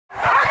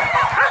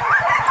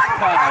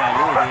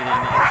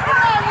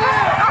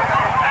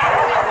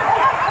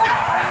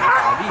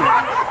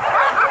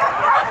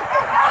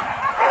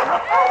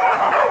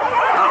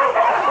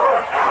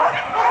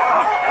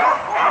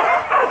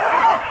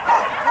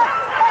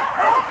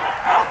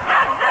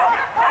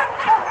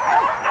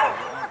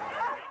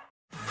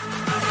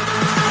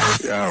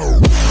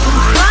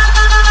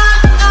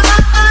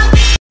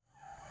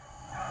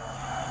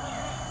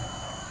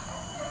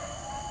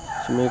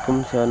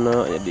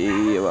sana.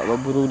 Jadi awak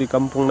berburu di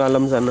kampung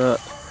dalam sana.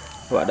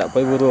 Awak tak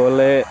pergi buru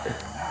oleh.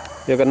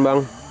 Ya kan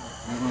bang?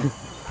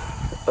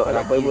 Awak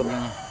tak pergi buru.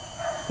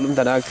 Belum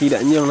tak ada aki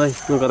dak nyong lah.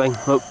 Nyong katang.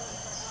 Hop.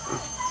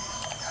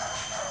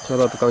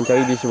 Cara tukang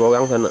cari di sebuah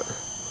orang sana.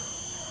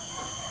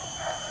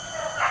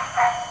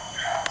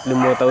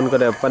 5 tahun ke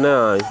depan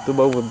lah. Itu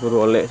baru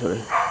berburu oleh sana.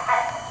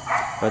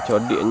 Macam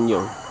adik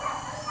nyong.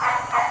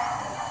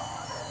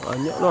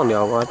 Banyak lah di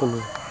awal tu.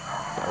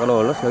 Tak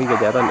kalau lolos lagi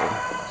kejaran ni.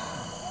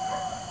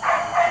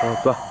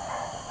 Apa?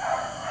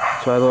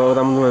 Suara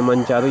orang tu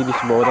mencari di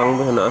sebuah orang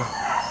tu sana.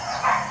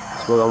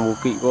 Sebuah orang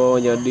bukit kok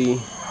jadi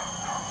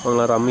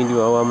orang ramai di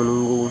bawah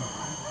menunggu.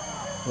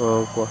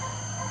 Apa?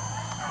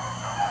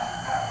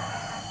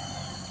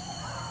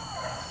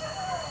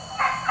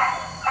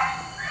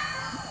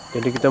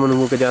 Jadi kita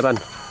menunggu kejaran.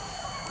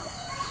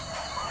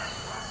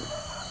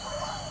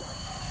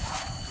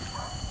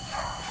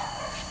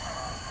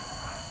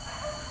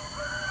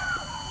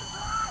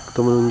 Kita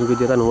menunggu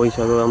kejaran. Woi,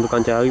 suara orang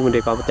tukang cari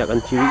mereka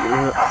pecahkan ciri.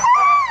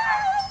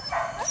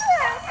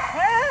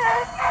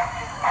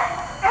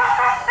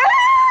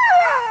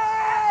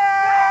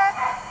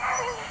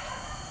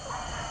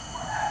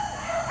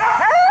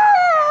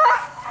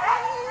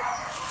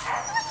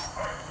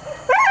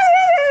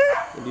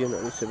 Dia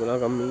nak di sebelah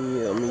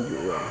kami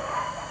juga.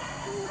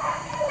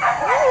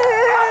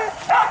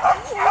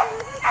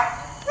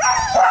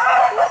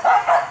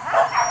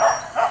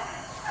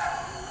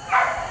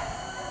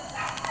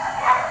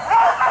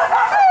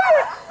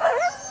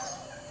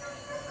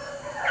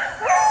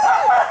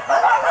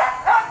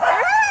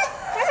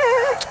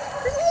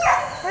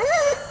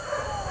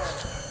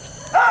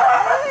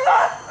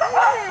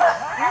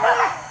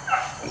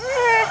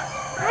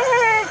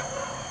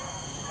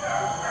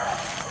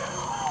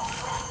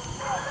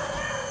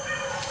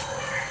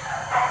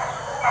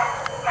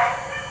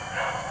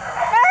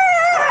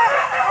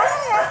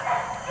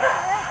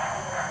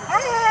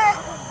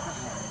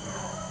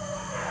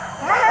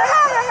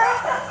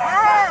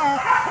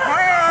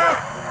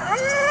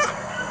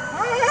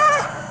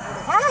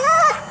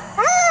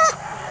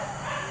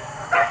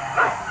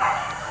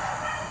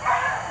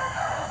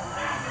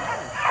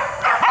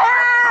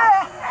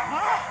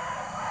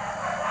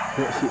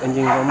 Si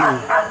anjing kamu.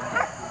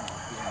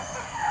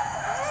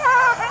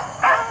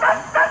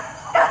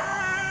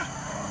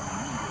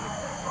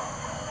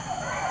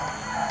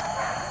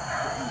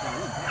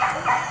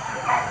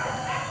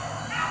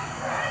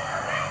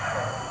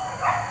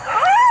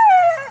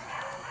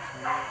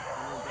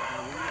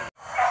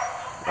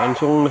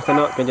 Langsung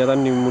sana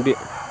kegiatan di mudik.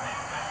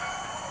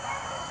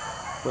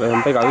 Boleh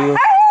sampai kali tu.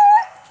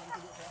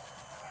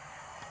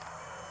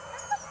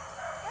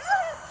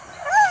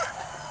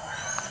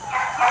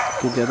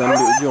 Kegiatan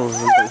di ujung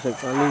sampai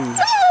sekali.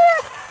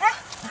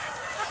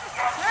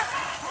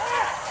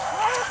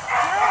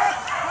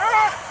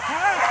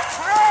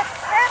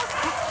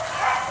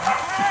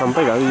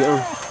 Sampai kali ya.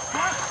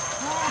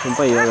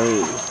 Sampai ya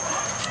kali.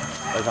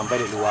 Sampai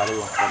di luar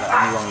tu. Ada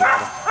kami uang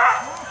luar.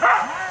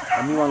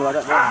 Kami uang luar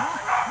tak.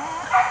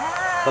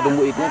 Kau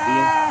tunggu itu nanti.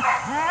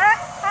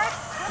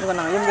 Ini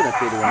kan ayam kita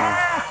tu dulu.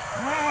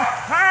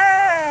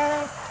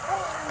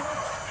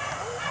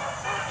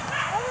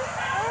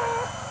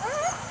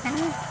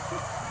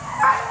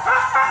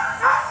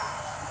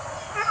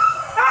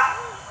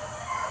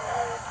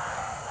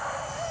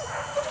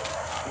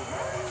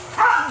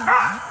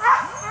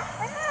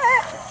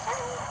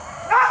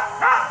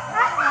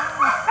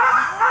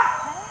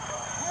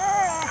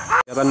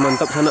 Kegiatan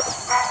mantap sana.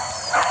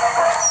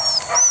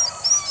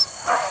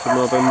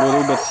 Semua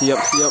pemburu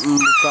bersiap-siap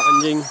membuka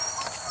anjing.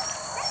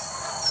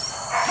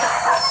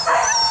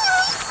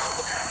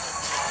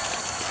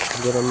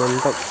 Kegiatan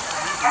mantap.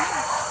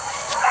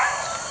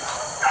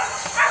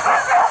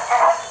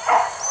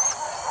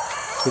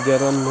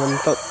 Kejaran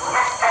mantap.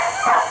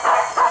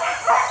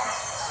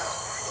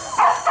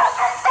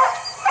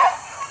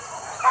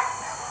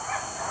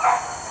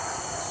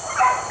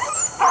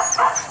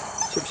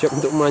 Siap-siap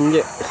untuk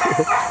manjat.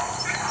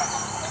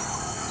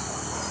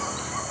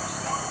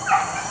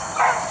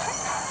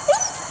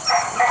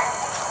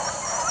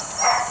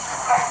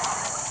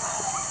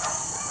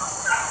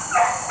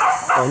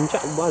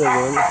 Ancak balik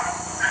kan.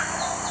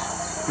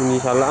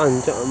 Ini salah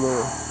ancak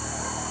mau.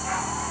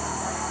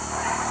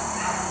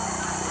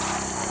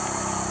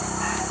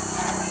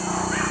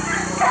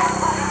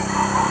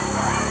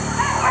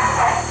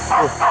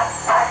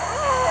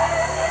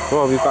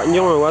 Oh, buka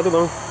nyong apa tu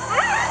bang?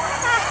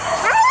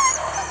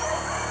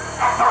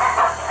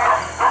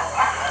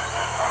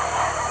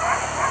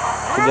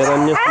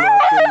 Kejarannya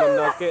semakin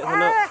mendaki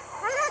sana.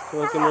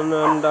 Semakin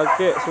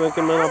mendaki,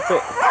 semakin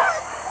menapik.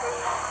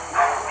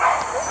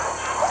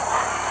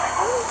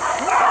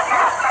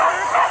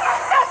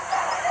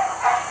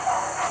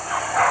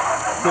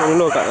 Tengok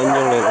dulu kat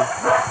anjing dia tu.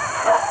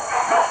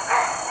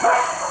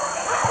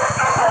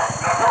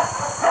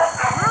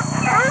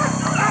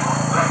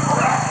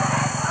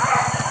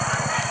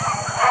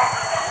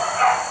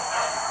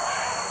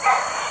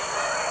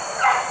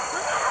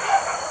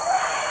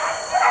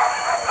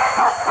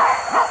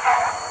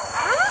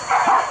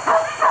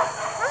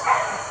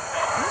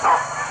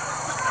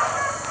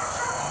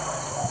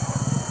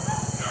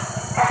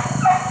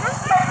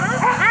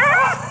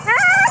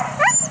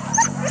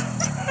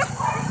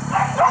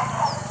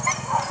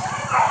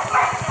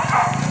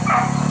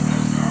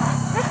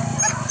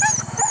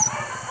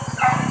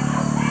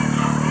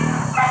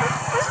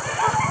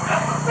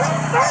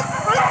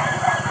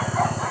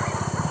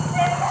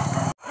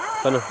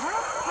 Sana.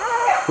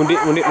 Mundik.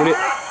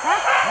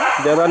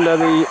 Jalan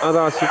dari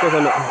arah situ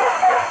sana.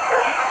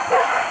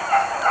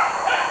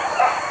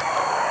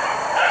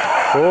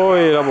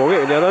 Oi, dah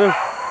bogek jalan.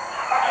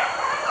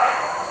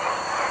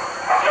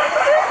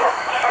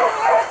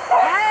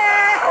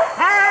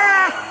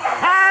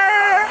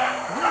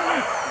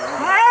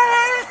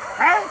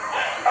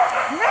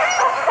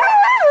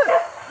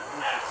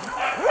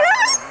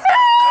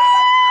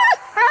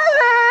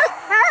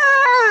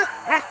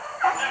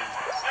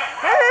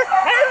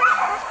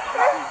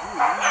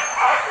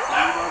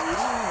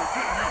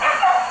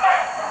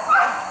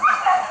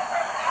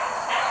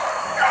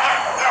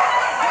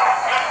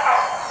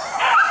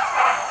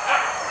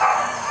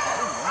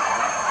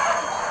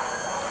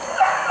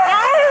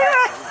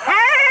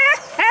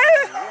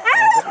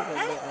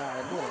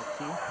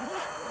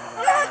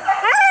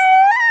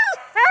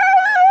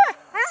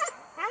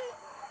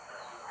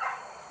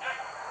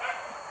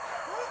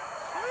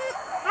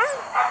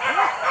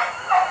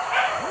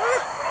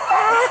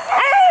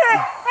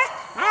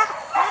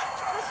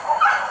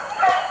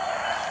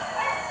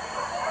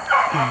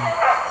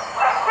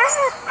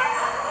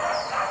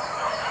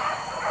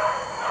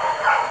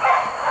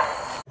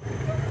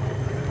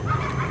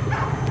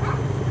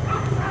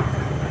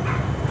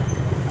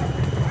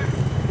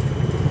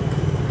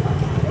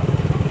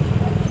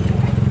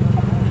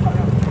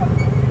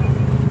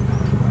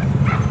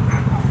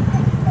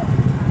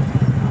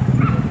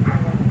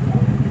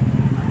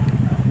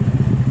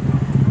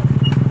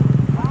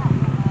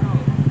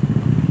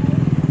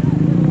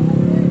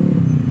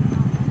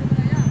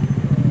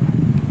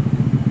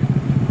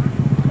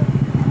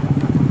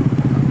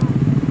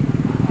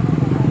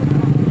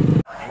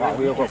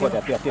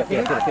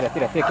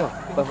 Tira.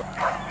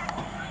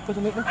 Kau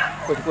sumit kan?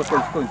 Kau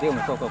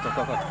tengok kau.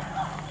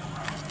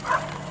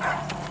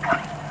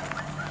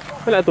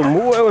 Nak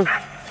tumbuh kan?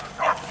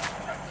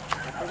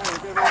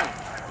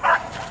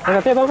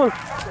 Nak teh bang?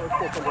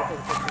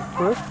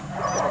 Hah?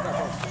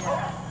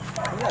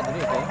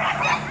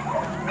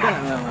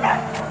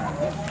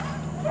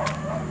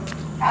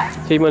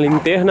 Si maling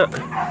teh nak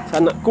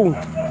sanak kung.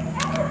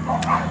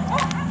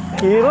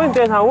 Kira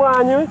teh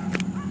sawahnya.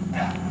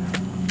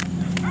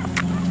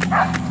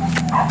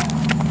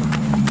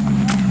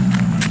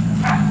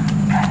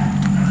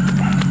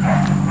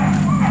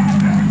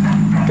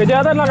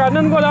 Kejahatan lah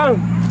kanan gua lang.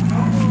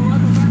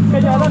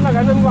 Kejahatan lah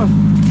kanan gua.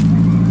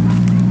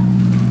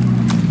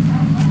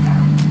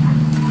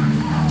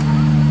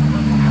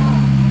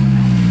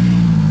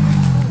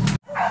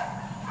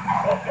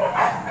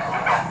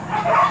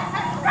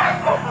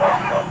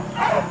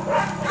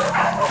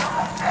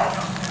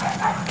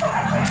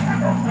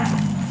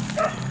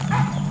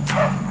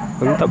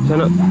 Mantap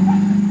sana.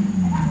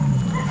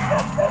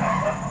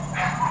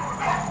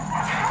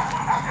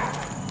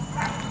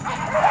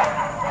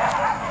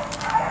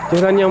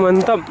 Jalan yang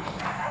mantap.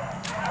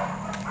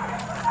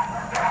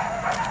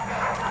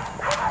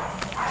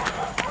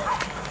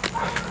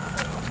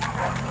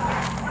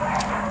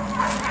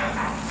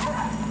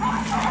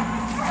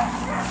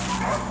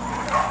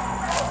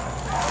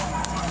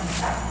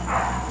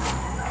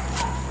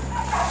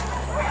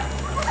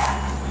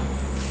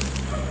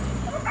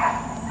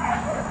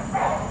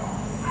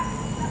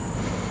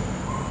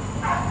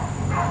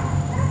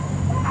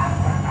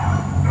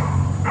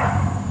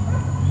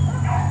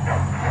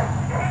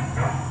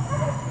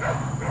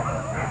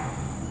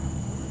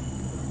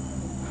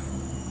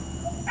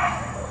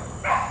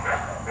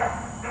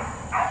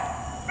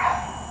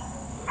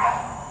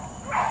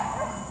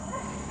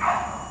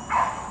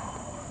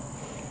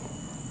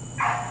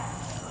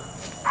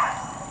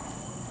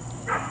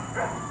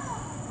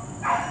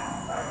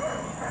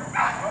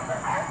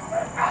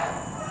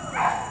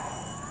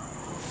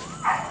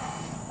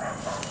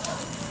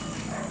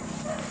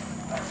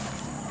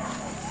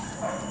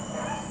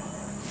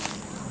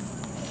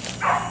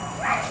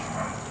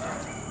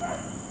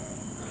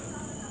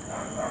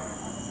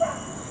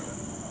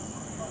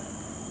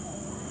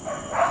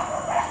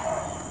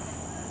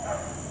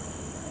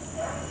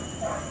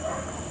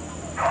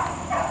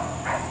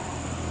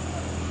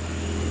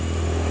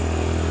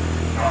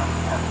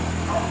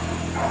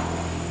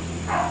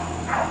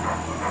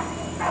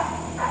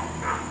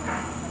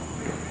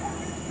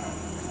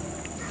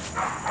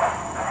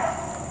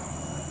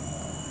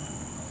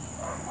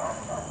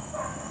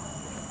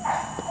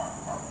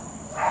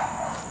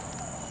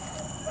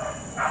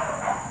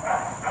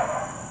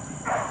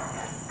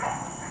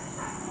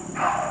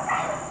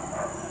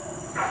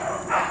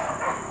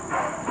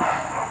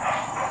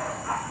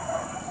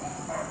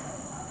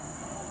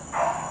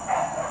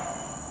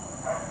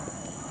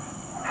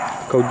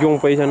 ke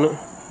ujung pergi sana.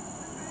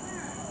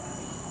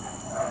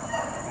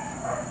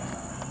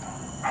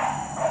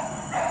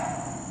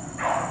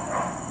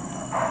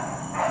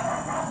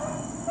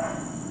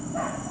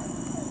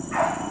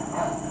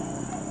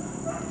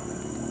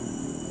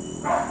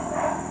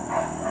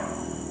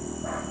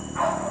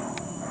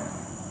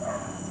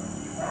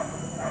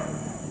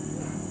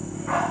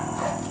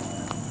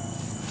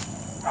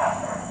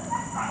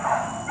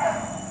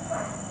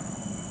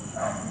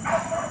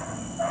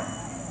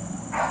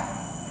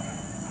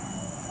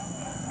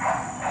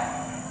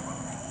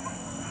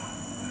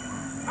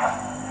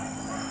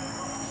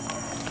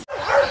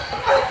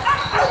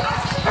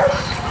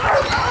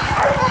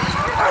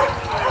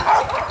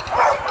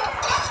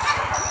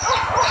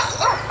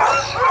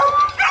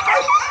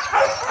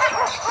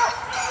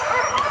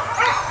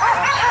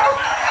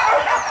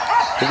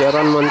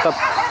 Kejaran mantap.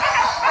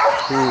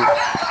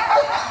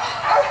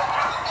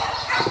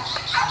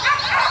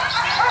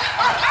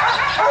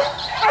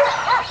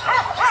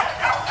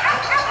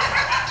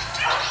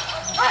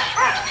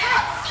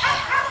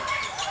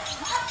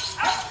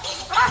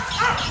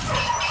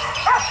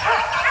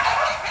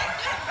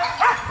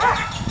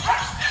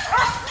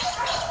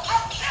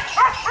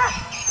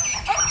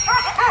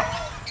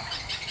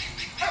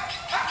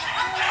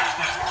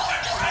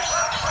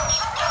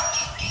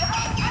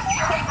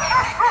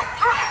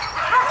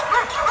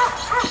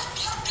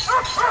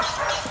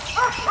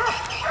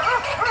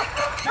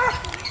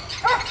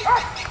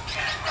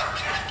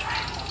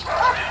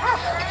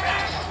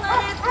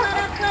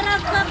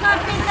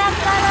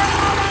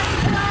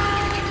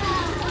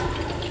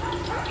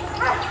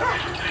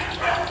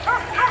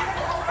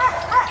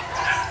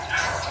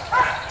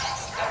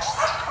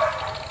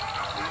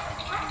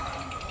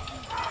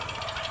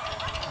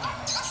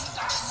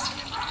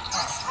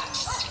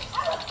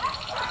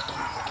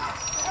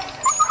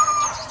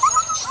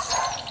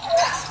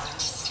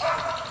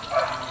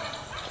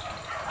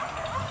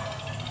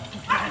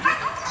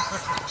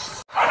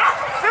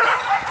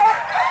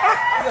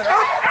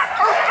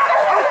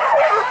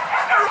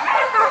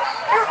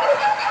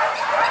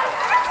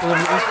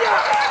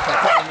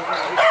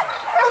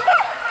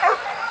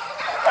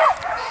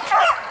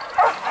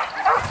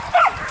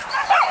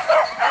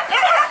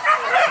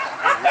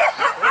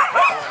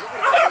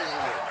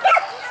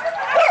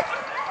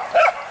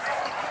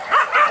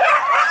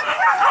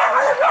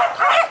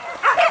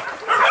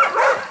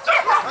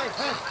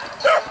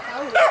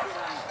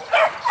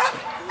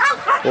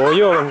 Oh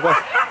iya bang, kok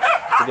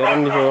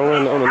kejaran di sana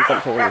nak mantap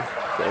sekali.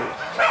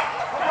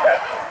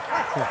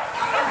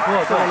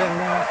 Tuh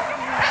lengnya.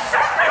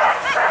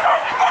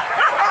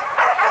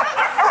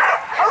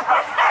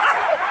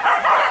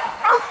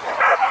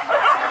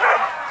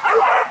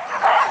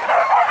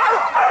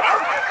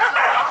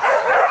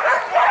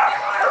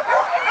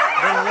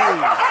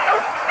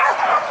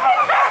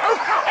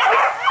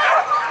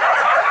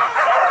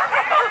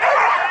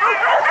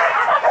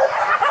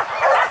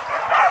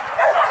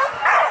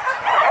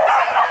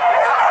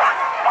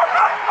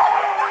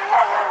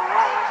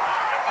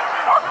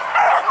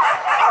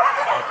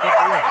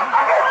 Cepat.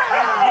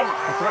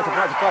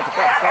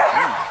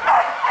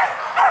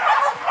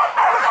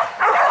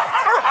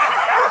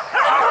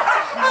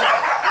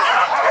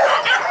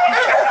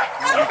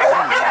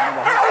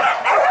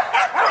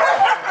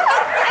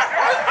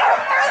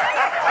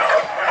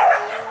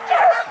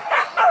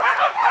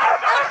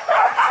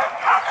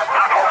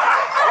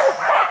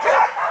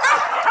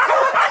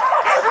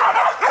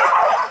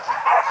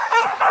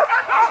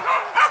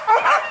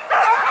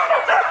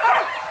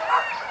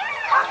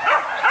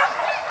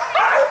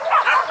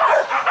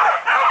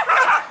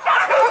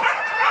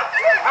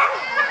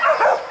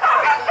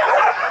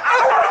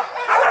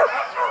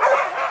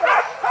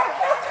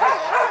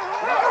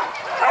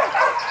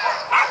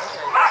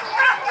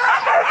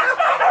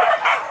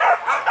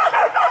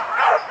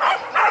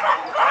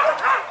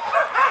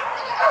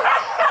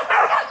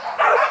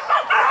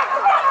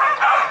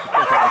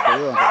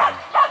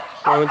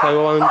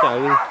 Kawan-kawan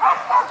cari.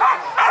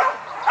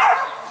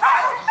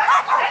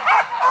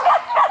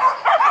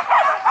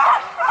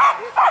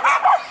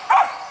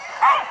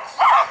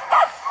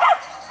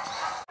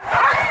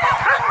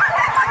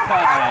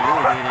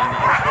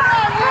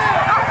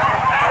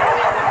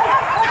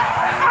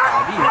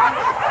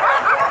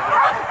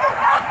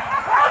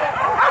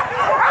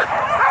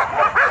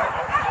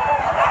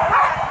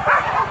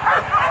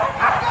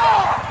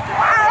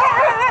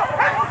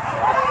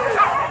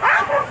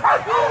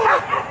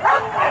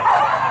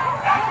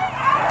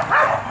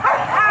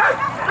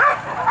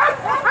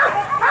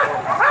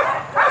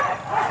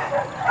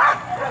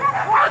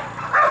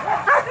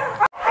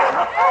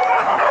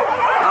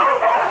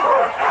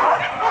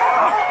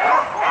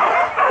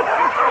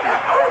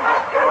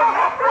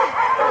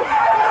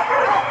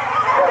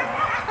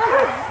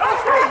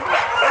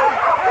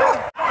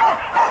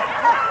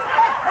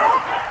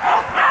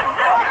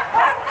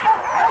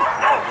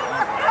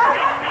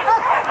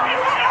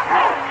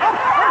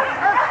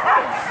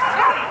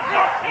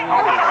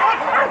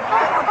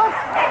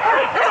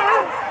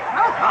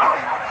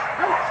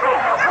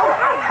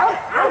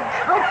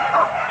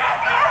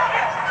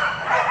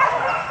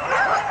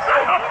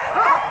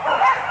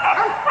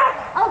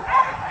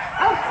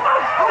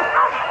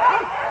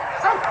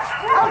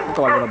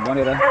 Kalau rebon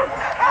dia.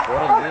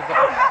 Orang gitu.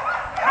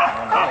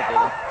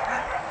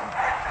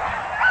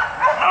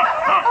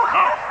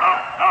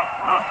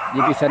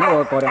 Jadi sana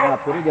orang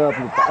lapor dia jawab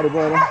lupa ada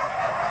boleh.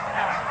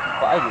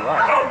 Lupa juga.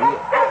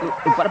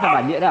 Lupa apa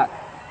balik dah.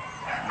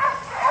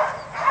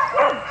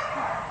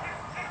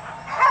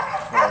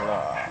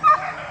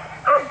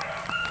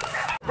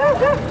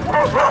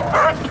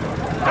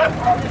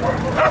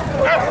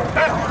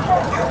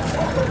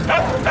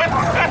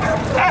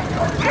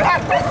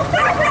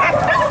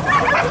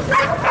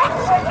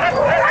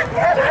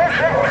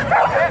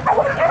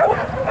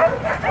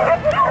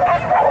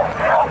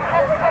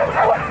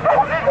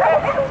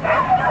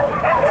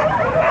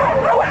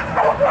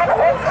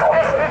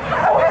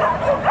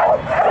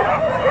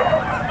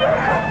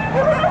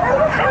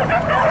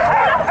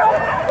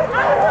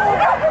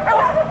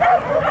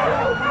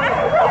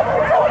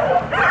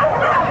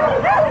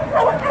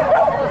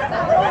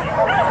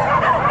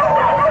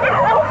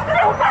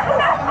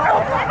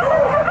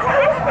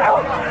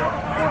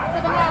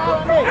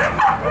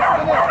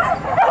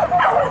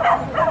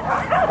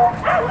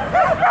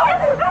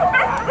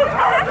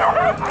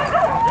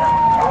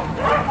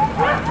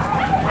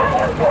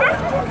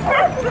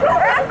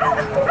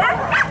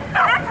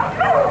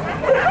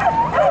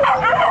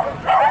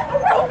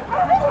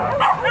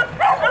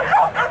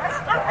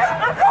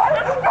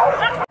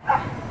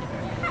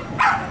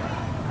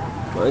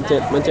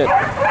 Macet.